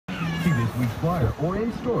Flyer or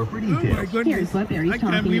in store for Oh my details. goodness. Here's what Barry's I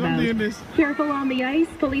can't talking believe I'm about. doing this. Careful on the ice.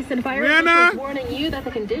 Police and fire Rihanna! officials warning you that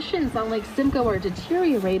the conditions on Lake Simcoe are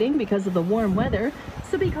deteriorating because of the warm weather,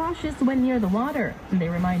 so be cautious when near the water. They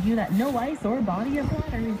remind you that no ice or body of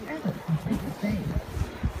water is ever completely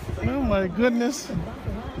safe. Oh my goodness.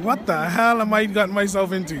 What the hell am I got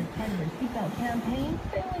myself into? Seatbelt campaign,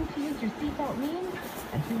 failing to use your seatbelt means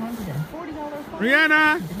a $240 fine.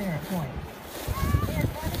 Rihanna! Demerit point.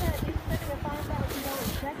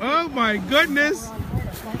 Oh my goodness.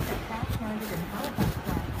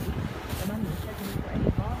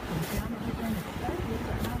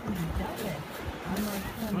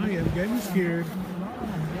 I am getting scared.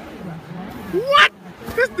 What?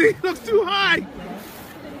 This thing looks too high.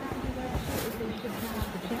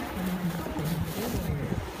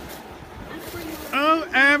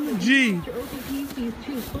 OMG. OPP seized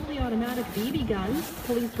two fully automatic BB guns.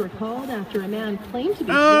 Police were called after a man claimed to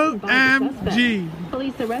be threatened by the suspect. OMG.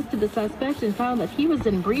 Police arrested the suspect and found that he was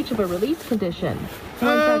in breach of a release condition.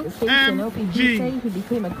 Contact the station OPP say he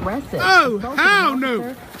became aggressive, Oh, assaulted hell an no.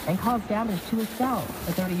 officer, and caused damage to his cell.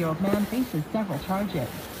 The 30-year-old man faces several charges.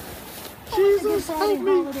 Jesus, Friday help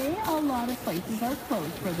me. holiday, a lot of places are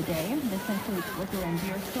closed for the day. This includes liquor and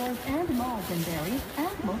beer stores and malls in Barrie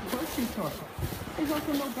and most grocery stores. There's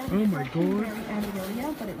also no beverage Oh my section in God. Barrie and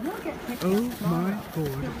area, but it will get picked Oh up tomorrow. my God.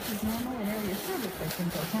 Service is normal in area service by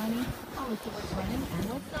Simcoe County. All the stores running and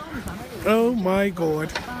what's on is on our radio. Oh my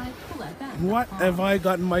God. Five, What have I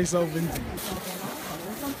gotten myself into?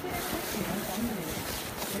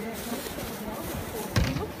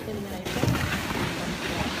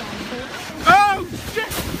 Oh,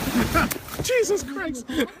 shit! Jesus Christ!